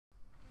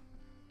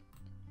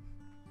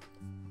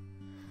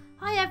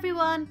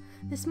everyone!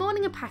 This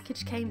morning a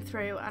package came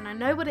through and I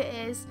know what it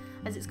is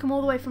as it's come all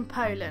the way from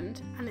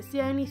Poland, and it's the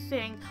only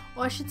thing,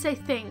 or I should say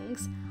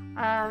things,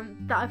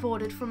 that I've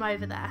ordered from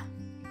over there.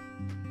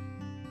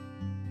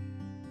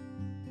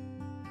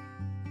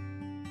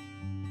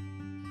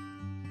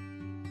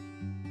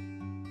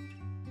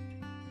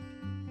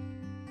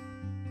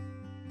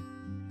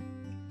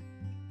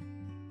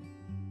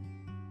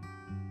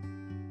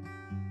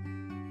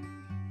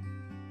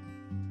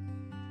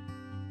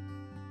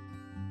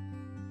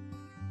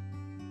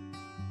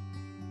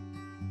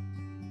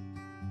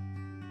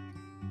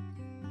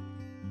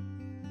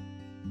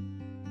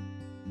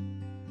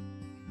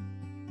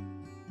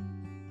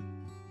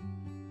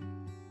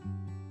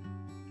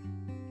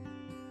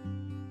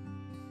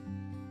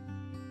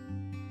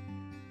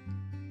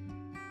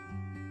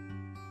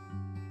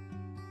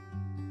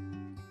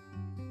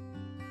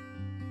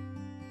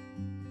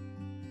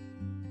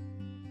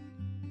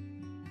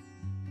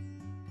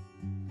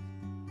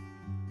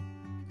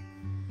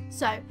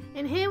 So,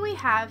 in here we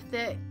have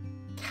the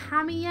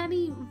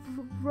Kamienie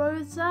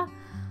Wroza.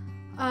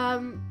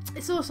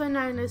 It's also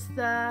known as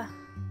the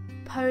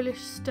Polish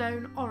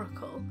Stone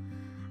Oracle.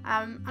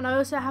 And I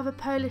also have a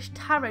Polish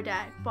tarot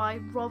deck by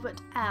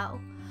Robert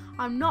L.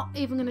 I'm not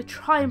even going to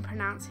try and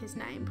pronounce his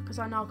name because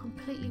I know I'll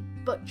completely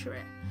butcher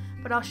it.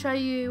 But I'll show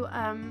you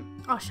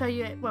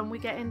it when we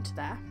get into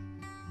there.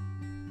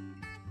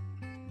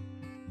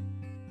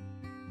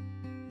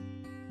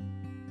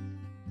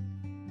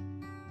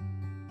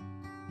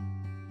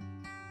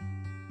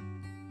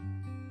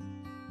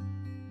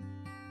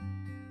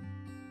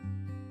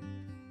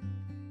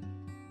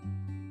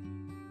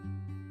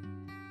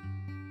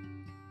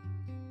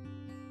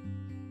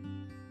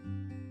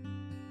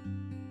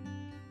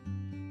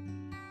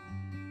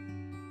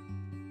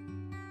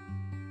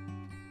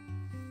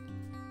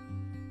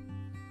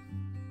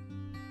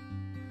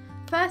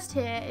 First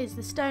here is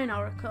the Stone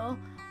Oracle,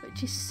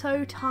 which is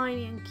so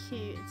tiny and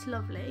cute, it's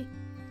lovely.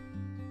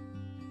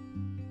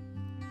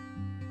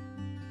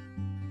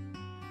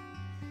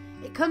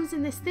 It comes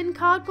in this thin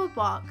cardboard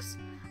box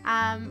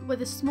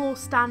with a small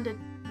standard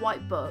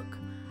white book,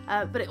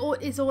 but it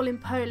is all in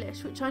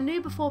Polish, which I knew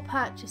before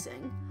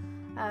purchasing.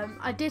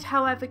 I did,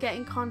 however, get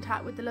in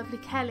contact with the lovely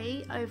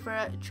Kelly over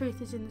at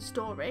Truth is in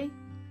Story,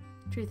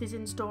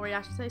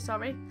 I should say,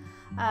 sorry.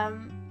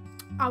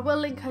 I will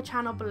link her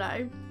channel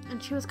below,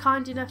 and she was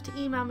kind enough to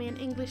email me an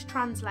English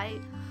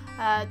translate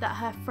that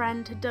her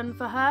friend had done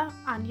for her,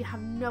 and you have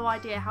no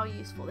idea how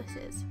useful this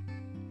is.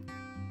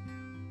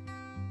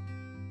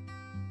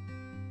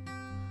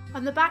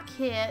 On the back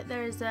here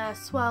there is a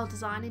swirl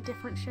design in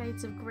different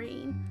shades of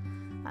green.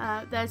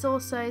 There's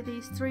also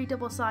these 3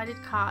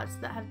 double-sided cards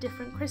that have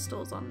different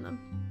crystals on them.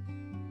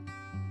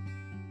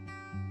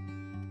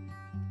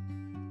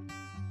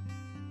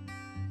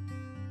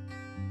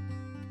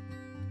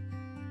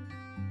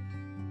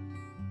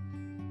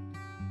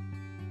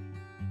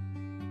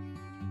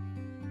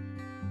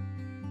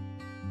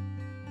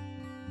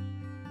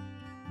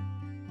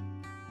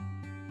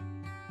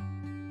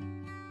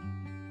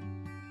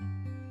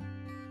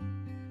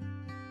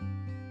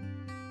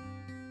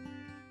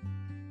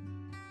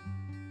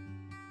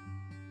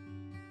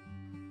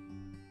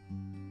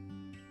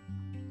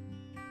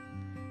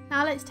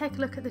 Now let's take a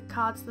look at the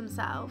cards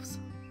themselves.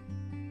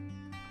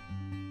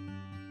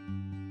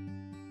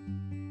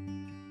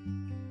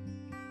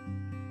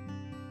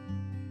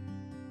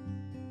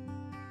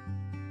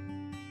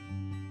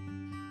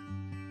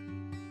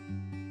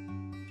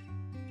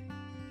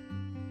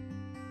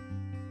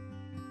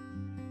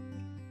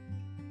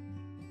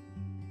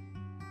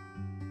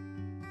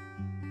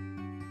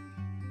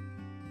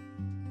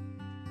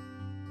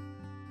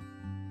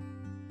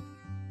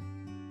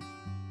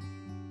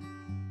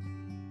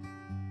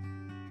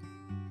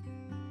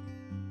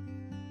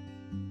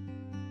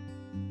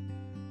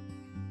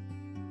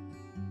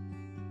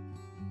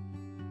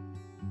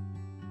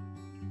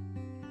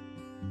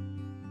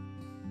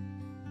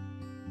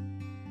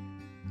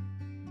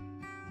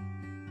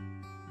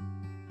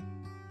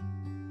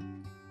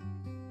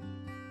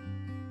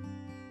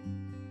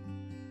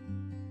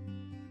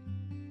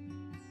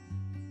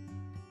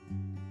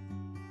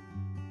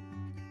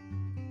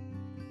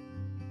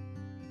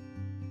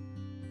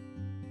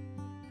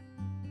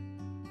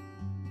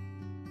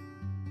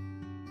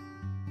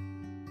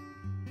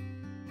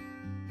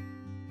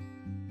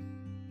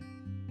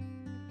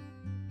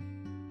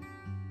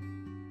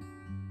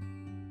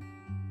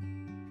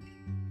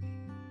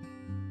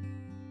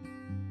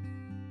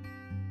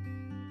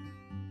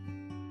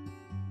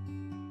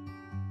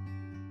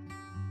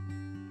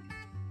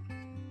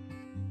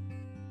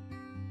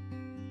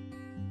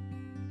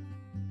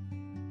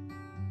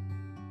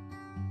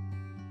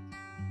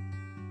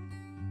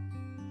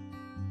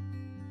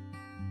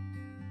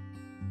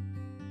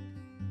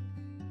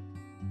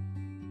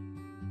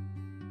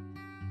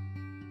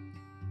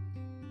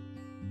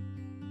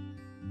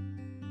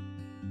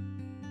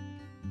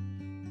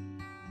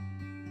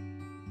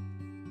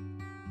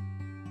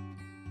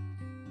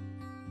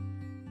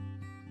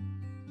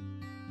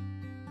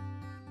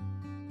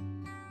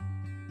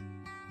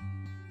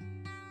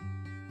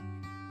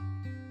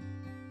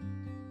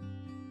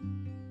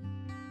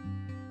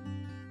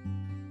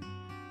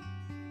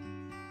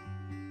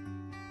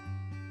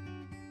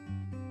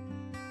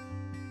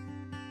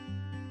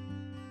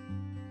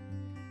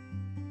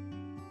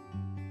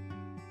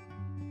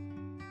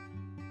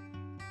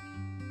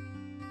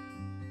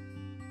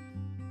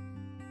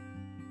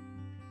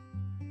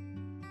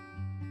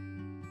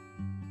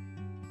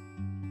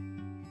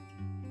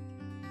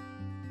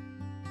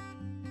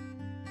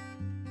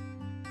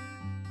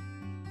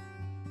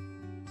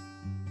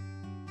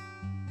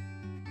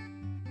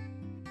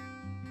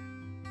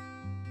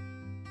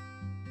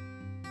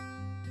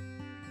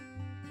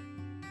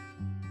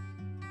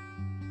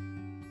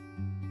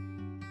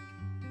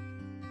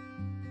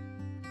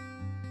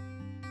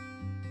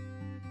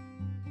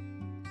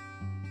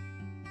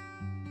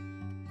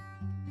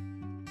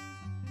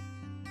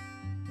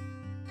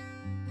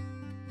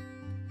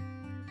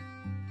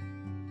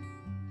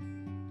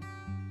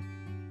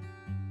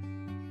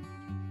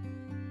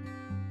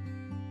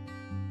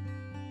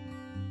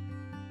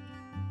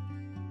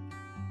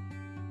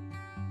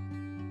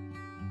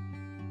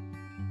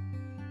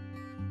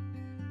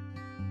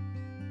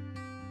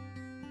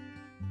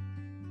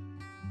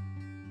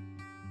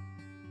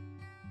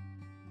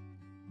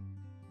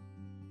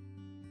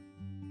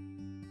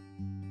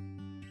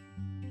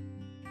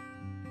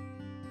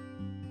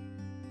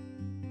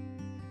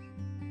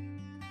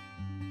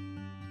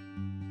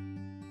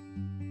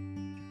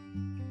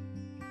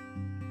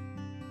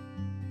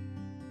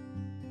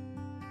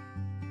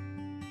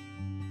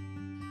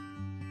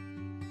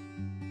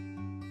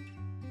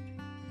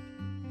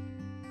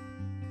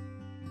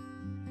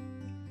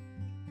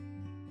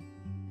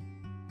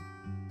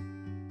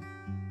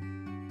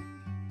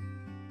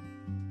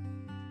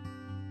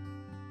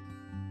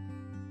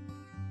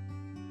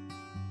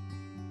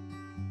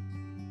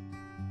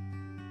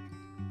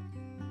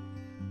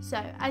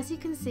 So as you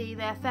can see,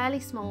 they are fairly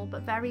small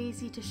but very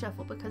easy to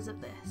shuffle because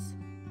of this.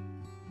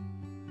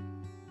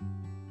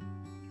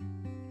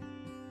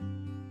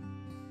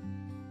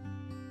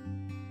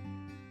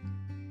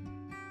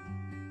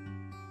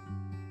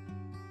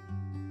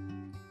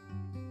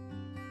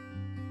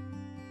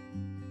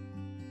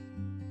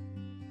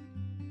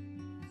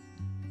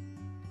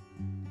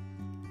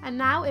 And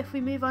now if we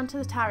move on to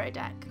the tarot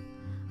deck.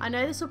 I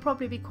know this will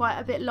probably be quite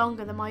a bit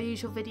longer than my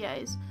usual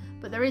videos,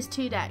 but there is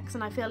 2 decks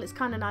and I feel it's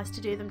kind of nice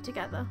to do them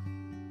together.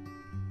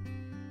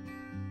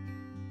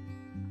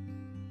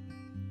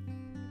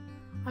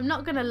 I'm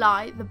not going to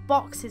lie, the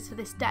boxes for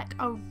this deck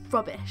are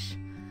rubbish.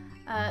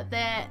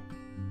 They're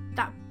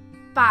that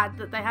bad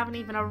that they haven't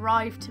even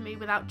arrived to me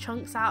without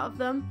chunks out of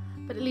them,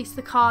 but at least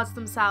the cards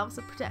themselves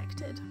are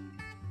protected.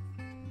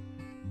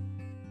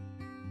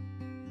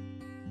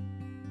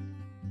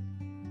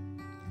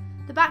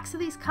 The backs of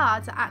these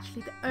cards are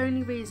actually the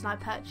only reason I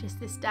purchased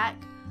this deck.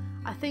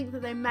 I think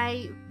that they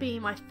may be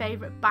my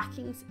favourite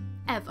backings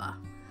ever.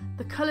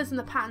 The colours and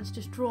the patterns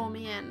just draw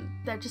me in.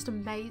 They're just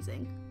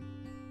amazing.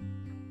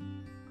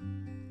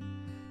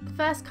 The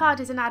first card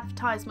is an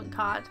advertisement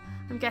card,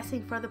 I'm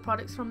guessing for other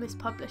products from this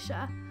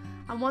publisher.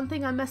 And one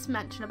thing I must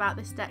mention about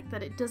this deck,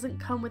 that it doesn't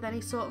come with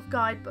any sort of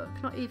guidebook,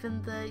 not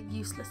even the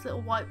useless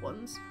little white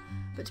ones.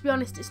 But to be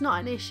honest, it's not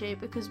an issue,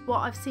 because what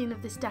I've seen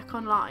of this deck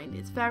online,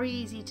 it's very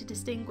easy to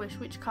distinguish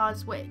which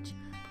card's which,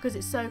 because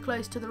it's so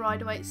close to the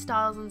Rider-Waite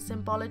styles and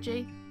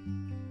symbology.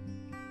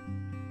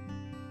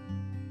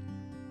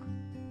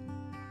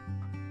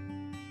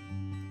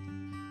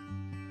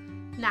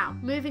 Now,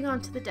 moving on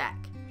to the deck.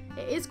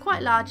 It is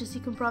quite large, as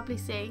you can probably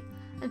see,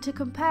 and to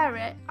compare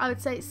it, I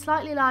would say it's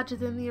slightly larger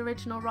than the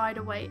original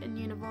Rider-Waite and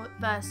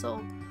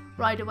Universal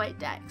Rider-Waite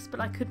decks, but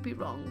I could be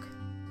wrong.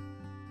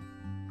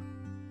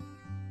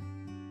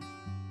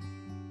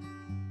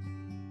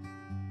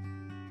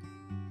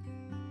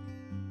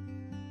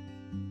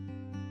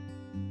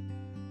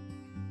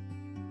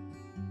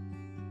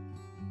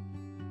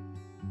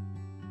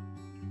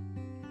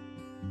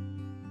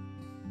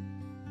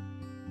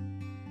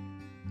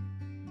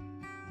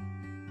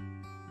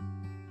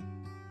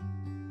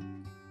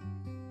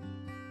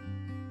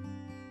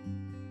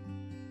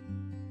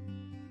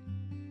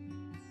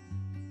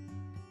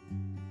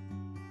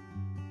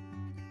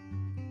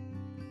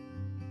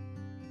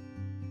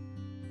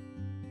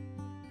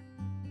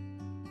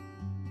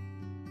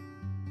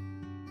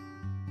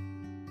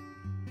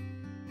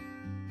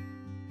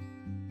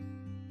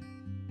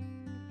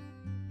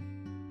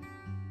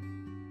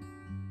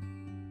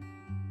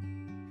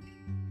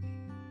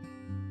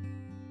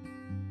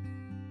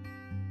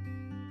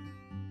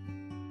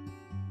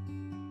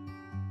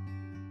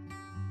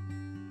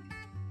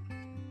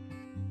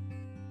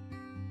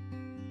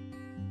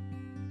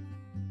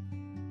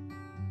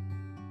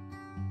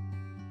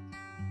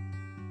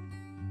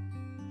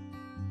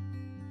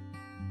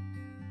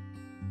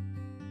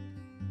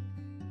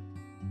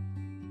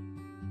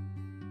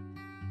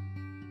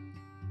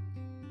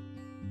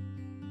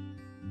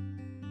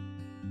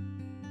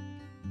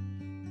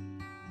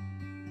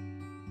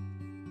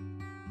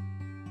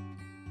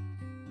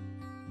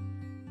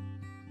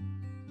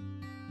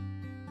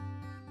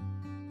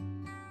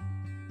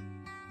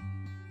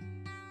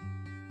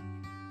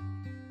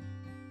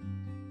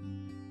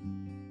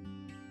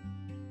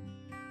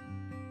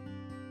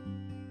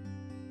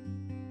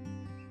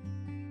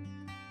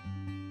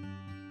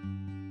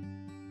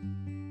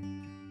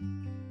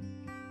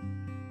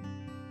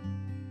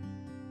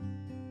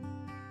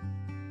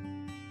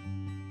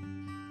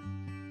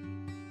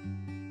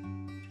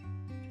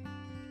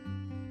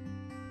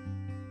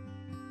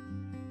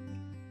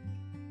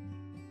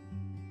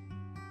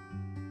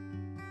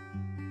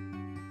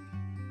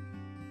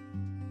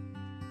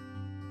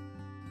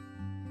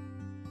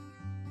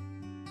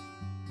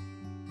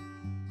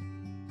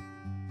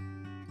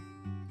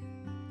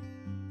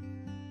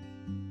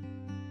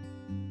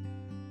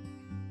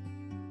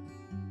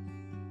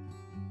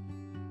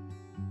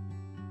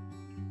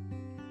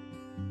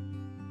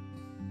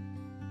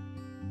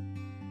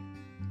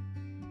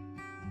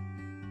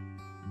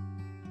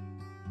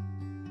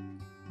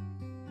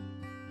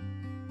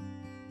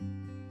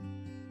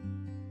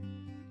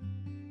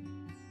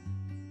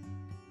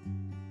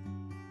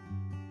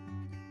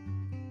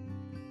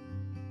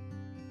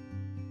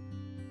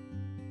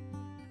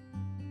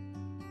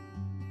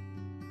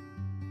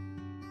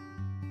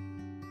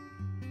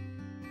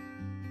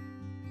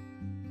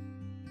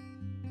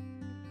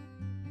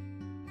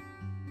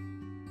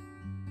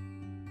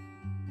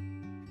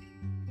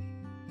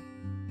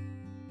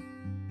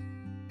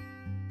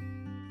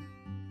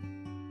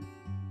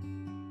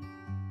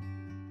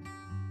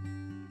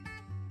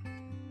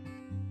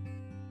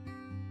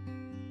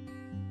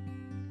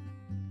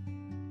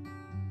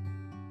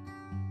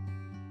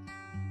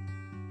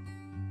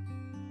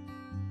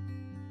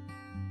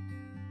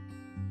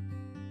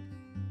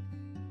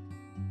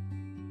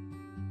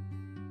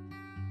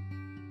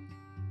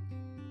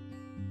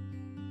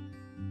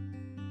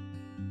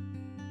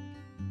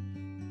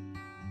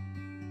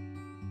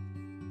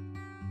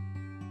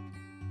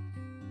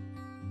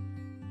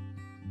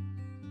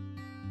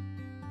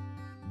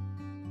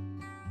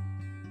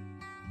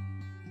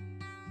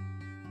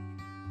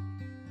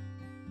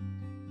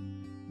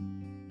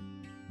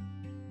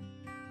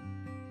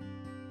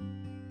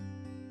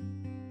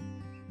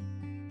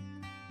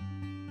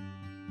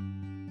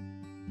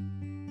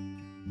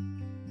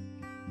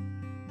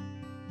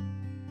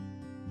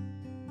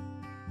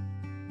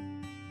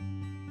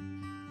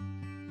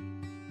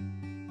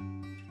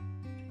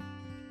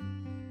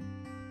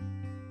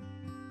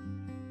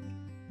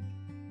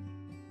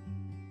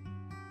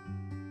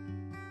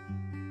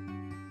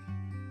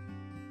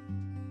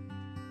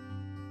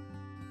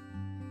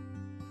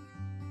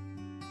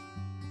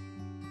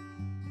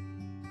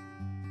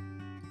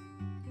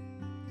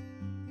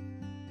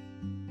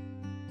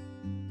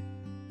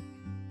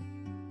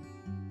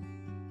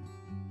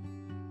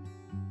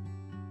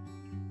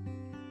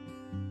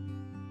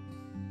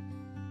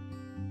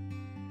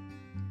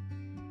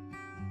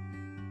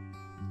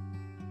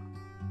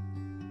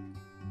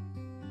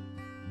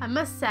 I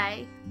must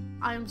say,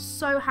 I am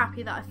so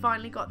happy that I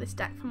finally got this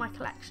deck for my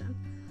collection.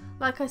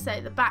 Like I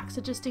say, the backs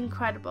are just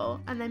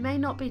incredible, and they may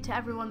not be to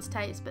everyone's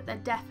taste, but they're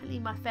definitely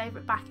my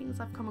favourite backings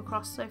I've come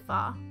across so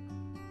far.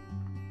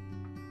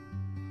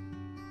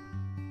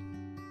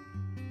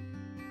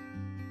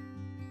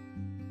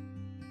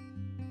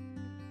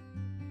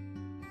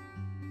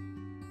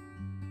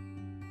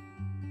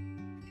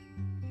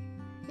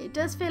 It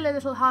does feel a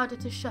little harder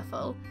to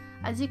shuffle.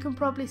 As you can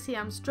probably see,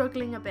 I'm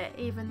struggling a bit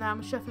even though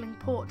I'm shuffling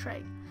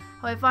portrait.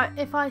 However,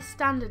 if I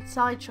standard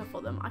side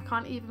shuffle them, I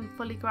can't even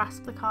fully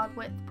grasp the card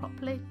width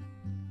properly.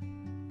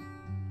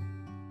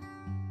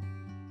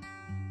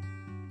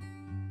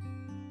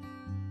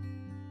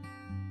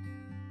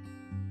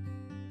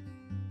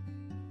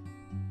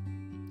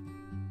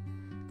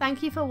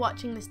 Thank you for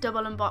watching this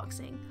double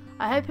unboxing.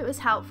 I hope it was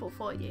helpful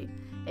for you.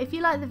 If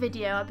you liked the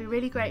video, I'd be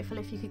really grateful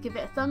if you could give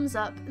it a thumbs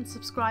up and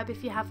subscribe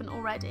if you haven't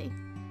already.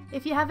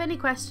 If you have any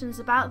questions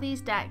about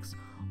these decks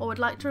or would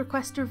like to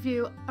request a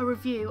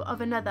review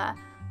of another,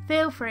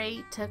 feel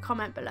free to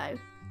comment below.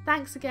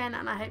 Thanks again,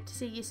 and I hope to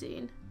see you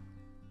soon.